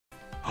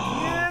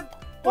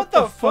What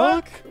the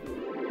fuck?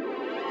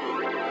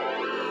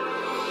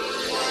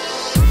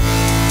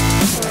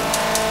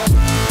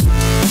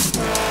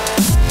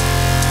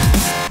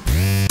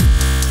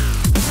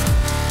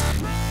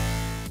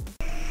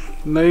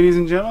 Ladies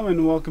and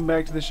gentlemen, welcome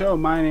back to the show.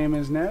 My name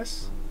is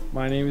Ness.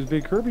 My name is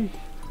Big Kirby.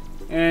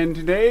 And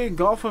today,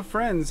 Golf with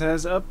Friends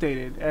has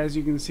updated, as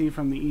you can see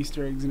from the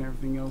Easter eggs and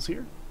everything else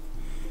here.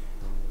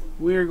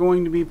 We are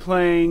going to be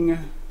playing...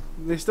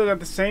 They still got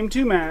the same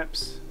two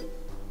maps,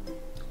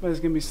 but it's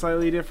going to be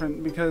slightly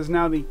different because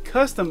now the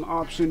custom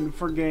option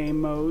for game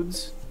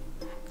modes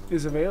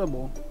is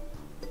available.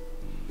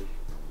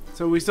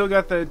 So we still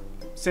got the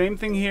same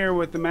thing here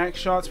with the max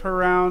shots per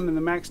round and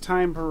the max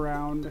time per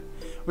round,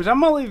 which I'm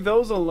going to leave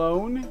those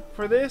alone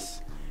for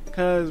this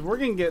because we're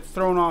going to get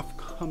thrown off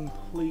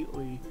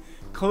completely.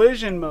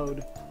 Collision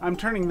mode, I'm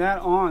turning that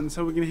on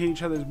so we can hit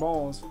each other's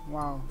balls.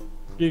 Wow.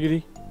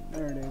 Giggity.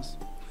 There it is.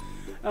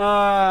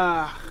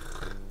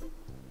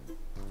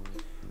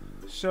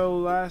 Show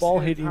last ball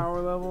hit hitting.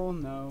 Power level?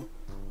 No.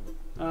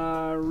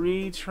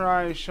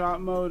 Retry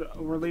shot mode,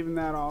 we're leaving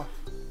that off.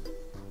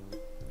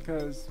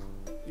 Because,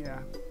 yeah.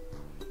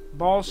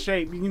 Ball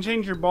shape, you can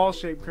change your ball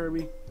shape,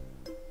 Kirby.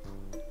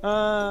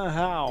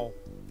 How?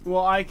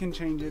 Well, I can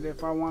change it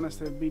if I want us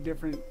to be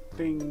different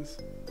things.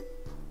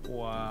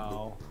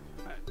 Wow.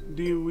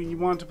 Do you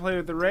want to play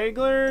with the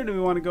regular? Do we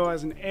want to go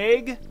as an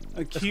egg? A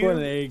Let's cube? go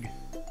an egg.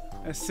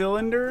 A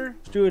cylinder?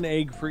 Let's do an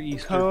egg for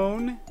Easter.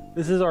 Cone?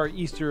 This is our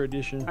Easter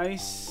edition.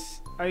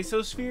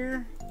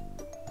 Isosphere?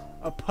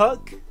 A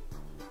puck?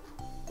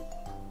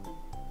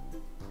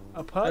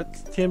 A puck?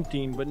 That's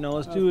tempting, but no,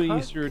 let's A do an puck?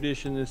 Easter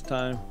edition this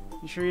time.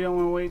 You sure you don't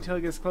want to wait till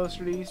it gets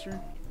closer to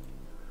Easter?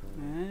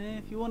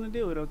 If you want to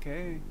do it,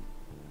 okay.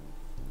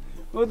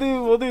 We'll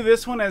do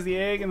this one as the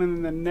egg, and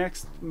then the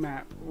next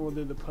map we'll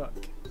do the puck.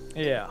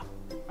 Yeah.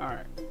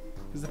 Alright.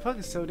 Because the puck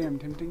is so damn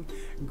tempting.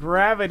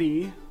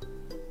 Gravity.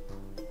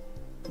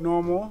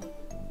 Normal.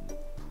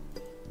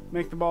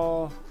 Make the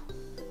ball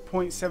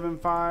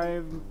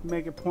 0.75.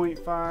 Make it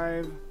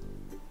 0.5.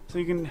 So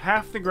you can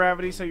half the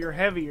gravity so you're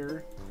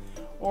heavier.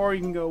 Or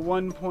you can go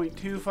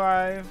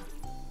 1.25.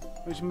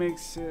 Which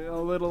makes it a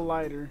little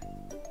lighter.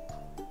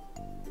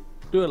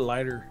 Do it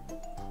lighter.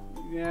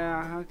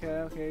 Yeah,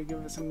 okay. Give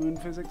it some moon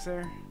physics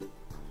there.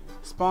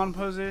 Spawn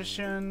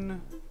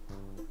position.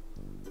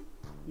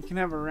 You can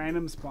have a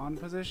random spawn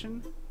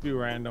position. Do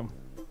random.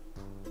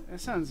 That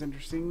sounds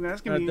interesting.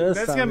 That's gonna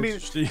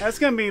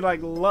be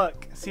like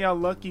luck. See how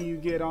lucky you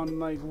get on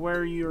like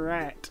where you're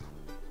at.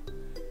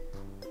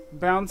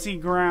 Bouncy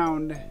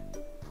ground.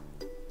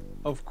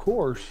 Of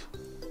course.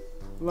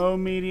 Low,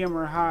 medium,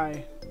 or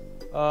high.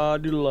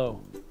 Do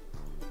low.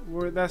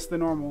 That's the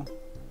normal.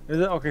 Is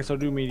it? Okay, so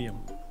do medium.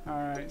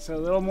 Alright, so a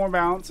little more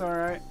bounce,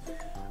 alright.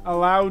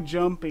 Allow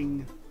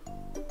jumping.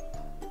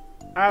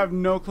 I have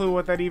no clue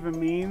what that even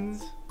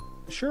means.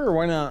 Sure,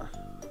 why not?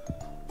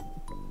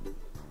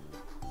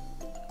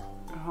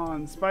 Hold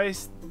on,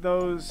 spice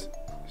those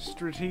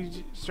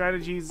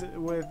strategies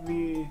with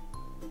the...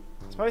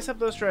 Spice up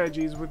those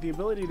strategies with the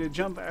ability to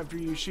jump after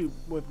you shoot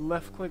with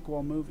left click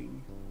while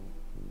moving.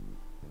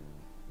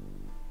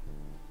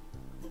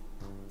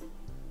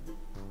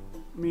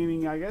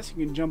 Meaning, I guess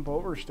you can jump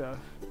over stuff.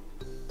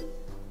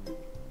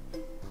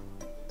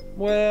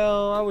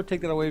 Well, I would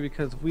take that away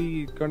because if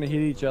we're going to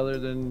hit each other,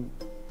 then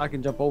I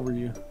can jump over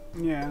you.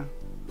 Yeah.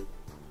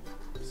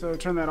 So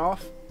turn that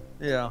off?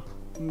 Yeah.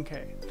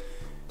 Okay.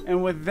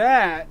 And with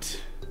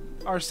that,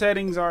 our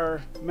settings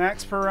are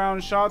max per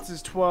round shots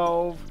is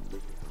 12.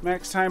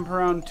 Max time per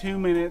round 2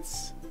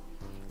 minutes.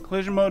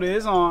 Collision mode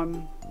is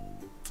on.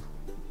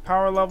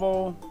 Power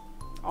level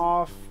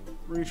off.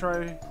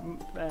 Retry.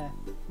 I'm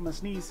gonna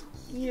sneeze.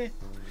 Yeah.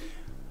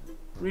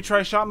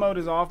 Retry shot mode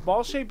is off.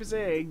 Ball shape is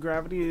egg.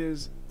 Gravity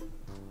is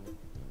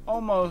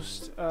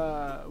almost it's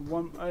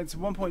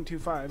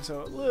 1.25,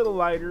 so a little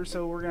lighter.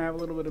 So we're gonna have a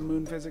little bit of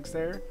moon physics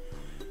there.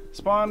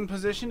 Spawn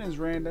position is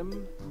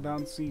random.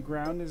 Bouncy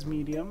ground is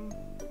medium,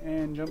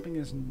 and jumping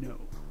is no.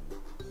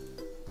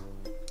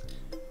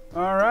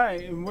 All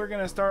right, and we're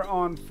gonna start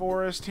on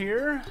forest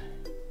here.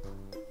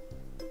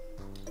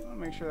 I'll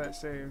make sure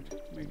that's saved.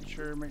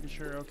 Making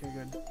sure. Okay,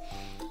 good.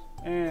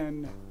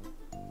 And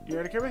you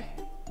ready, Kirby?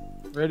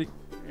 Ready?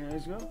 Yeah,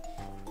 let's go.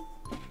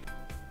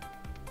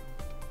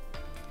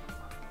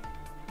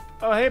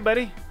 Oh, hey,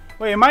 buddy.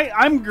 Wait,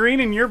 I'm green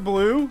and you're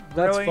blue?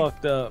 That's Really?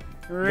 fucked up.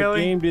 Really?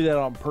 The game did that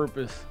on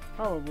purpose.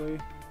 Probably.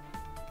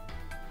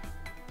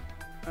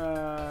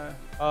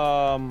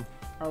 Are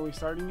we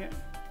starting it?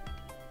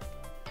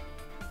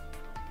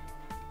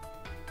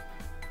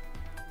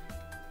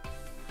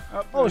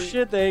 Oh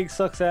shit, the egg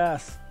sucks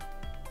ass.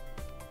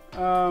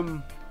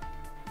 How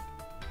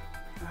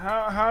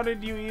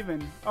did you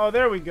even? Oh,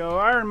 there we go.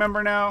 I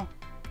remember now.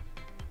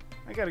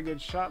 I got a good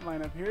shot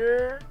line up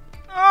here.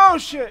 Oh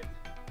shit!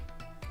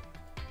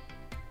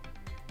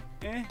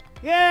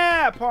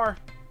 Yeah, par.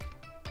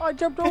 Oh, I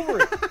jumped over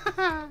it.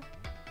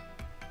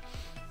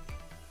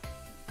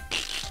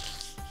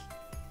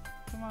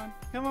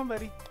 Come on,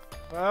 buddy.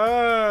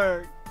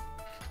 Fuck.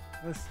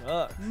 This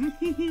sucks.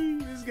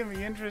 This is gonna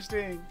be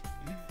interesting.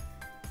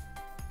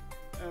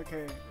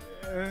 Okay,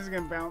 this is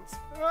gonna bounce.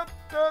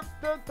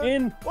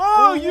 In.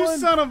 Whoa, for you one.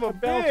 son of a I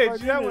bounced bitch! right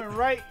That in went it.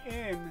 right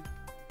in.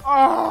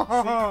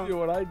 Oh. See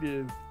what I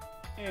did.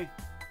 Eh.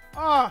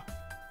 Ah.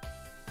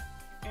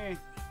 Eh.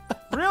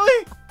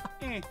 Really?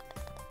 Eh.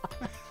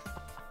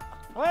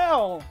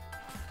 Well,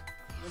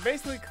 we're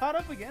basically caught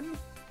up again.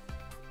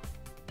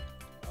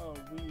 Oh,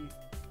 we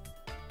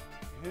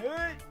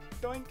hit.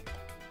 Doink.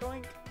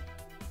 Doink.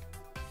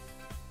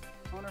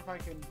 I wonder if I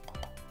can.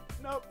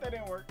 Nope, that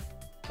didn't work.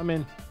 I'm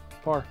in.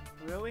 Par.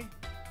 Really?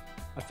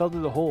 I fell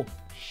through the hole.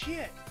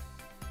 Shit.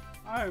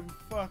 I'm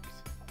fucked.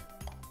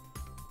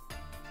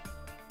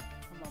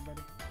 Come on,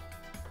 buddy.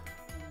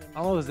 I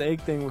don't know if this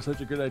egg thing was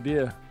such a good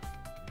idea.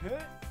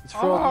 Hit. It's for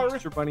all Oh, the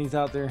Easter bunnies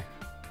out there.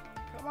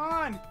 Come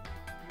on!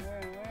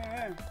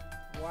 Yeah.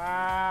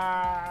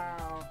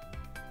 Wow.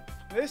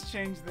 This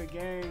changed the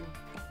game.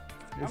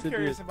 Yes, I'm it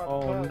curious did. about the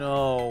Oh bug.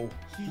 no.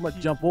 I'm gonna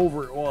jump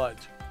over it.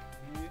 Watch.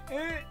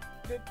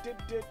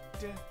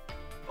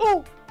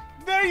 Oh!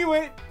 There you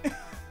went!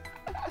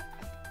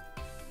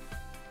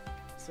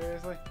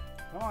 Seriously?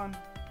 Come on.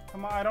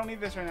 Come on. I don't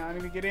need this right now. I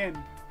need to get in.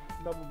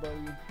 Double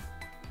bogey.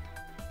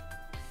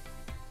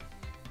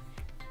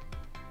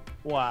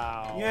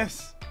 Wow.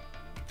 Yes.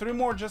 3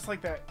 more just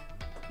like that.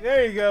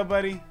 There you go,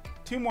 buddy.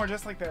 2 more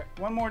just like that.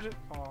 1 more just...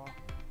 Aw.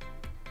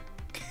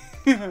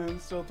 I'm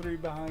still 3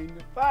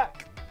 behind.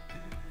 Fuck!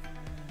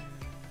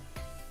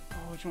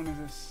 Oh, which one is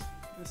this?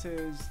 This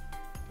is...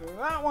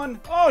 that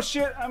one. Oh,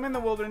 shit. I'm in the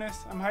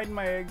wilderness. I'm hiding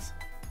my eggs.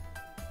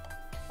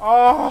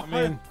 Oh! I'm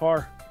in.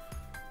 Par.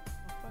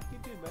 What the fuck you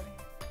do, buddy?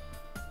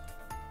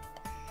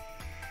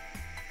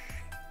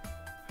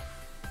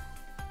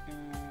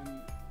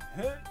 And...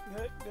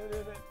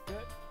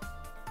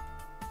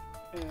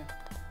 Yeah.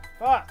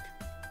 Fuck!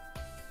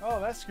 Oh,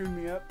 that screwed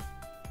me up.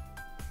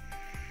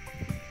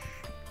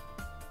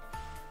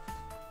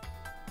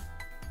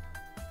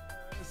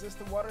 Is this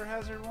the water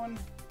hazard one?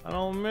 I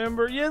don't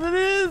remember. Yes, it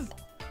is.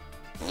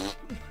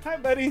 Hi,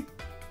 buddy.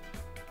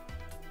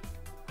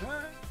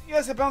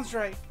 Yes, it bounced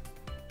right.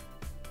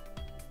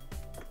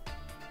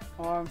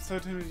 Oh, I'm so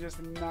tempted just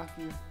to knock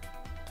you.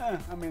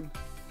 I'm in.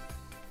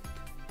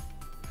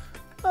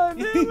 I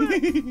knew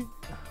it.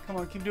 Come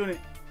on, keep doing it.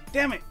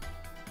 Damn it.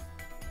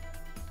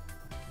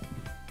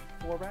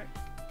 4 back.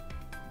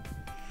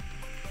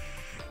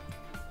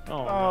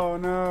 Oh. Oh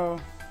no.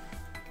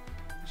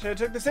 Should have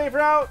took the safe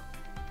route.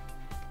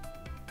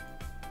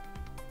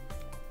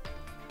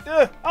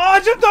 Oh, I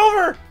jumped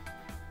over.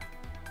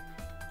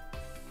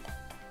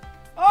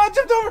 Oh, I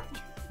jumped over.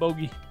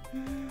 Bogey.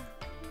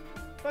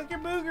 Fuck your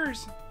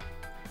boogers.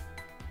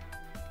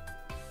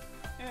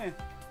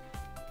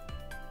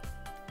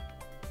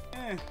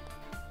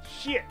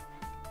 Shit.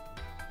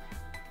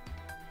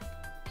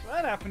 So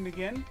that happened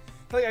again.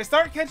 Like I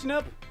start catching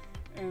up,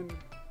 and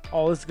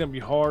Oh, this is gonna be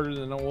harder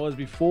than it was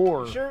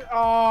before. sure.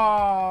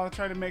 Oh,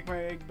 try to make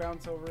my egg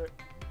bounce over it.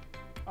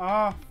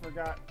 Oh,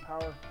 forgot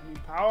power. I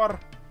need power.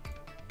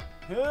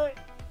 Hey.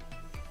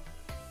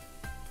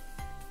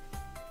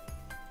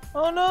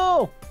 Oh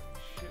no!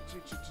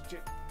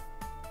 Shit.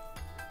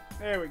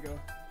 There we go.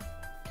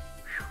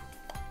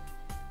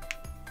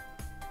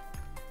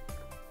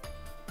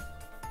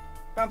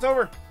 Bounce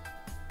over.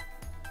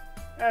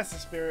 That's the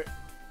spirit.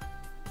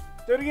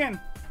 Do it again.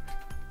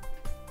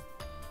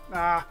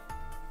 Ah.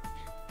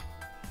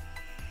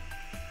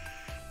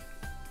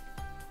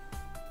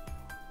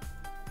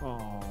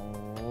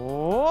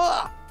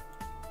 Oh.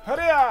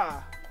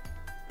 Hurrah!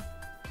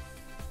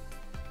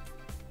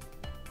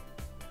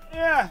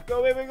 Yeah,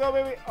 go baby, go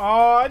baby.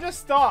 Oh, I just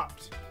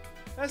stopped.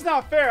 That's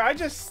not fair. I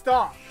just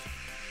stopped.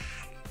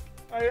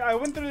 I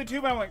went through the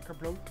tube and I went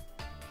kerplunk.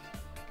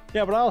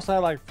 Yeah, but I also had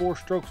like 4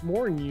 strokes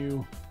more than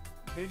you.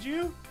 Did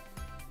you?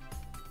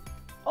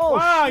 Oh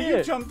wow, shit!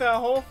 you jumped that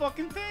whole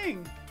fucking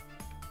thing.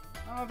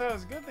 I don't know if that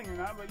was a good thing or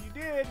not, but you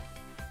did.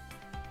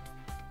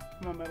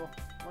 Come on, Metal.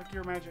 Work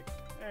your magic.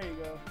 There you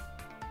go.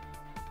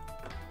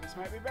 This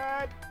might be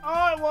bad.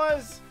 Oh, it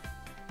was.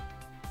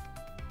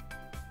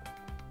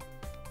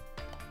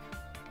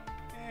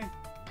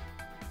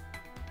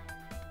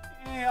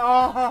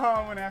 Oh,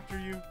 I went after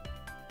you.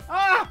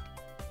 Ah!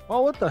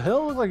 Oh, what the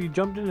hell? Looks like you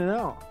jumped in and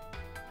out.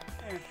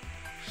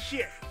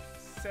 Shit.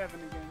 7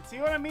 again. See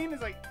what I mean?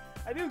 It's like,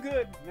 I do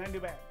good, and I do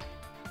bad.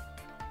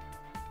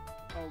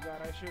 Oh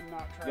god, I should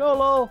not try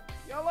YOLO!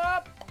 this. YOLO!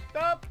 Up!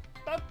 Up!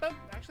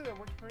 Actually, that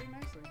worked pretty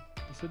nicely.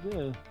 Yes, it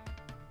did.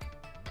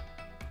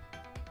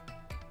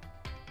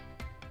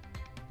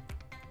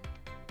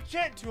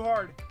 Shit, too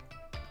hard.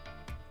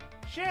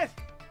 Shit!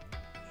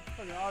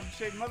 Fucking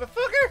odd-shaped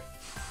motherfucker!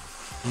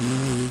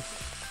 Do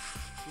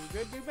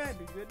good, do bad,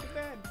 do good, do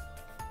bad.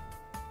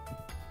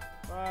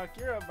 Fuck,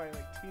 you're up by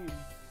like 10.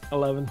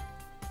 11.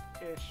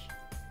 Ish.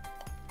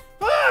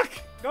 Fuck!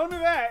 Don't do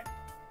that!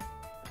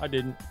 I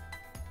didn't.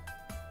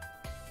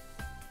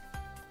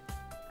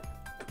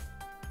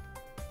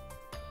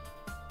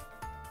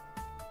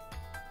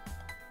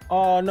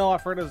 Oh no, I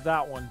forgot it was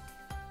that one.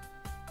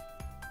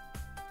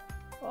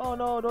 Oh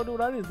no, don't do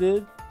what I just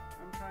did.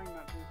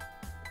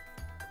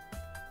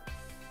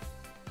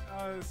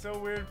 It's so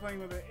weird playing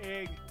with an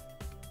egg.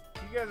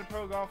 You guys are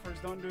pro golfers.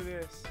 Don't do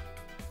this.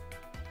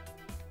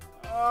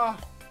 Oh.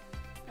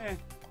 Eh.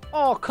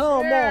 Oh,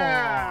 come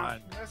Yeah!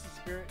 on. That's the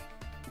spirit.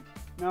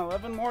 Now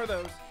 11 more of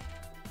those.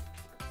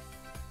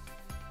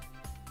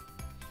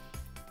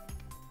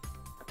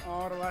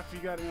 Oh, the left, you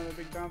got another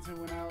big bounce that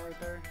went out right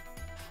there.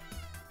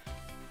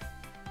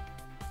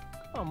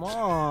 Come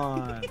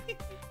on.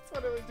 That's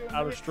what it was doing.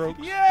 Out of strokes.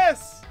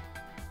 Yes!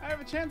 I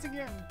have a chance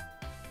again.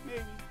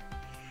 Maybe.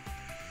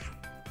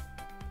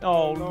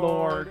 Oh,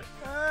 Lord.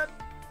 I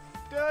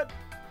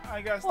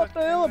got stuck. What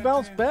the hell? in It that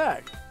bounced too.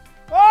 back.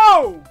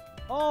 Oh!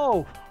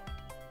 Oh.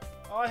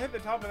 Oh, I hit the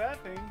top of that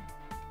thing.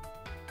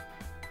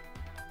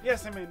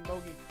 Yes, I'm in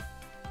bogey.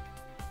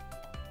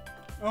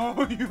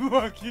 Oh, you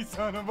lucky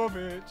son of a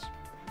bitch.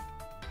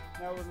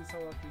 That wasn't so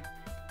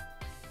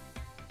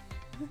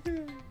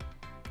lucky.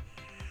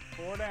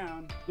 4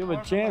 down. You have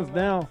a chance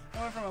now.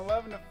 I went from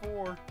 11 to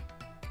 4.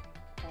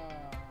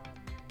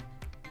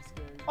 That's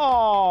scary.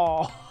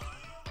 Oh.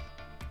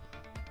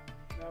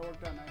 That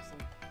worked out nicely.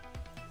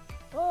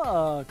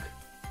 Fuck.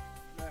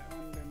 That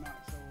one did not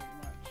so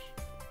much.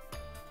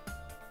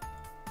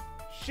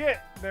 Shit!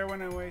 There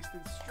went a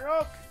wasted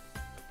stroke.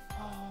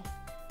 Oh.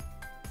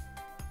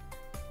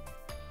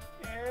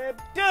 Yeah,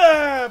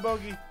 duh,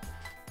 bogey.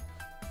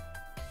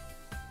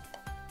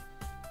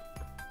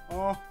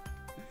 Oh.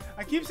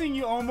 I keep seeing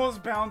you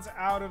almost bounce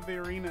out of the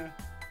arena.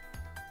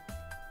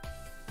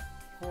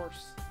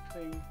 Course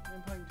thing. I've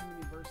been playing too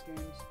many verse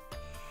games.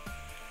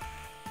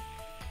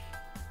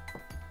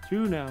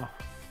 2 now.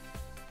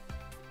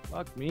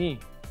 Fuck me.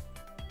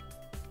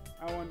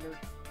 I wonder.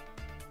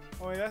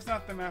 Oh, wait, that's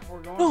not the map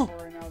we're going No. for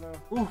right now,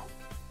 though. Ooh.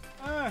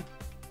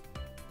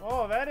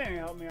 Oh, that didn't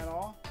help me at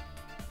all.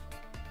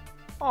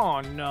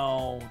 Oh,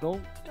 no.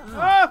 Don't.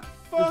 Ah,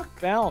 fuck!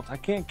 Just bounce. I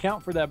can't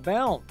count for that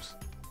bounce.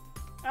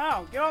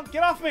 Ow!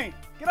 Get off me!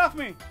 Get off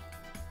me!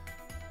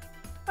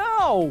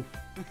 Ow!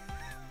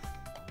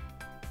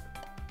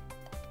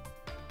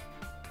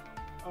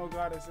 Oh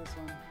god, it's this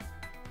one.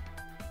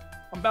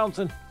 I'm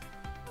bouncing.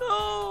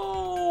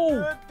 No!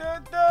 No, no,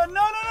 no, no,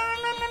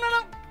 no, no,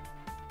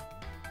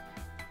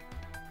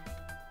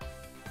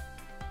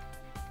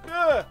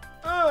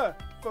 no!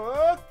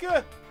 Fuck!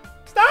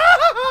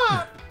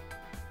 Stop!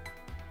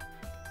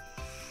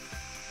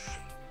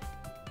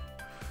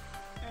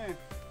 Eh.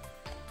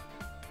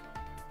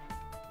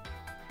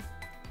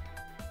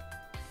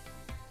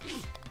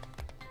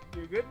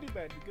 You're good, do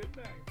bad. You're good,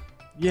 bad.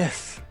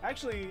 Yes.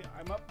 Actually,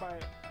 I'm up by.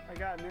 I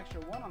got an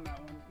extra 1 on that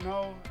one.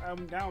 No,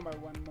 I'm down by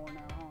 1 more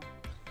now, huh?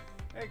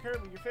 Hey,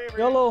 Kirby, your favorite.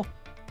 Yellow.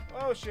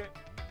 Oh shit!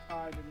 Oh,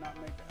 I did not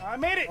make that. I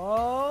made it.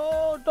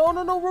 Oh, no,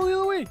 roll the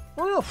other way.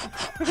 Roll the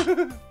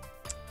other.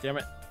 Damn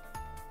it.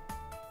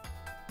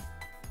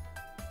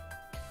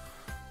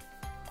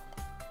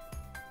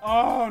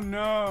 Oh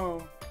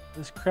no!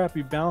 This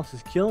crappy bounce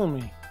is killing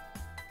me.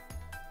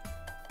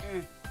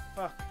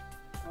 Fuck.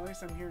 Well, at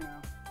least I'm here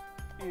now.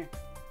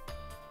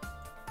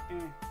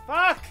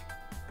 Fuck!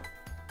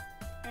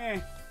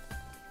 I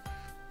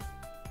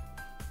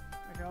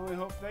can only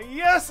hope that.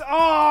 Yes!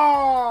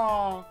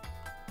 Oh!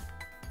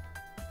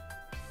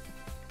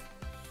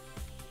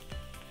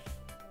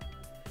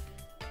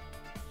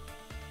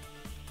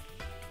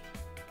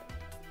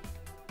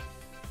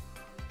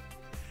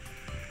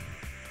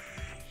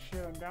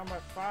 Shit, I'm down by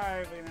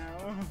 5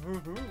 now.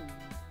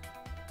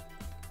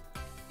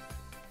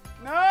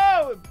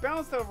 No! It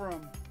bounced over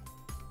him.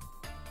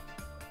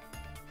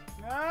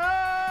 No!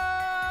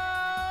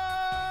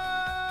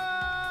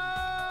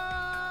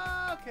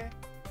 Okay.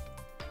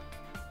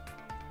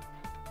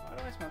 Why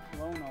do I smell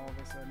cologne all of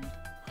a sudden?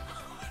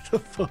 What the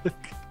fuck?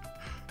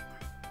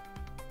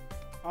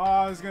 Oh,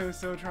 I was gonna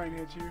so try and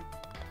hit you.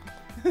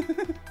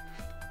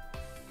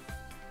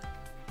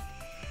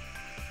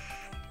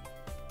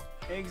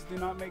 Eggs do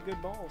not make good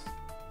balls.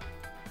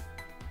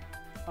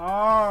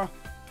 Oh.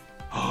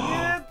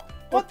 Yeah.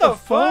 What the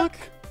fuck?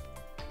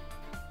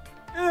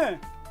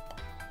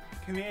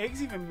 Can the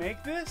eggs even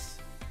make this?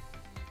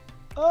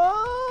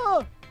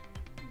 Oh!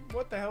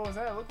 What the hell was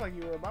that? It looked like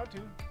you were about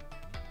to.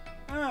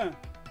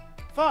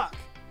 Fuck.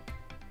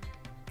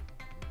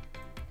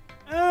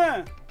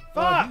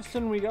 Fuck.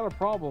 Houston, we got a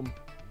problem.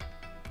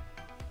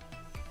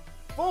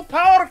 Full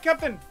power,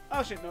 Captain.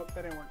 Oh shit, nope,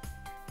 that didn't work.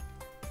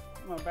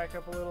 I'm gonna back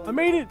up a little. I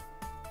made it.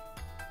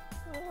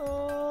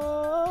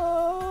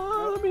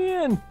 Let me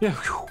in. Yeah.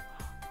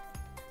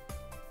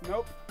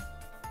 Nope.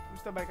 I'm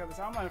still back up this.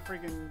 I'm gonna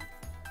freaking.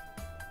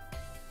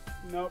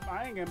 Nope,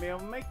 I ain't gonna be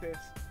able to make this.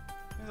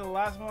 This is the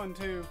last one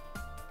too.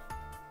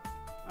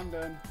 I'm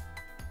done.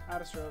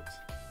 Out of strokes.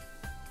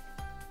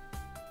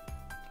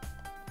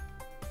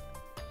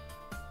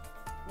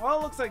 Well,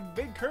 it looks like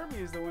Big Kirby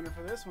is the winner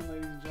for this one,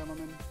 ladies and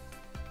gentlemen.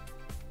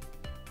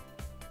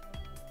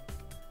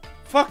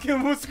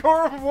 Fucking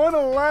score of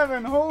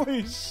 111.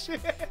 Holy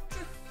shit.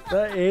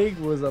 That egg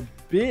was a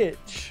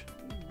bitch.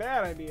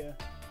 Bad idea.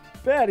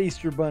 Bad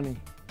Easter Bunny.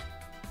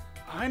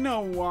 I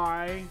know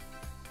why.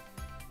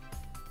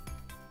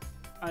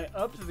 I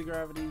upped the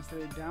gravity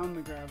instead of down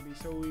the gravity,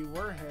 so we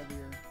were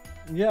heavier.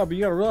 Yeah, but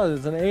you gotta realize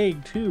it's an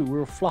egg too. We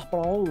were flopping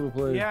all over the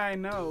place. Yeah, I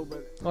know,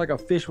 but Like a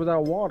fish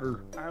without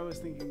water. I was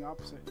thinking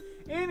opposite.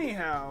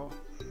 Anyhow,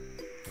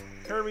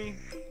 Kirby,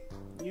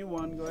 you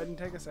won. Go ahead and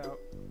take us out.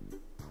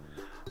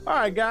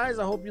 Alright guys,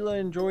 I hope you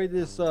enjoyed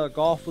this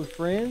golf with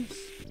friends.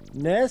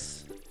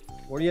 Ness,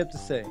 what do you have to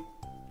say?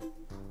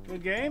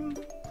 Good game.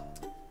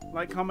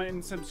 Like, comment,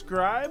 and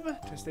subscribe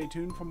to stay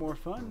tuned for more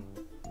fun.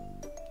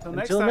 Until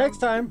Until next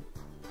time.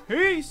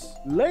 Peace.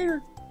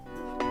 Later.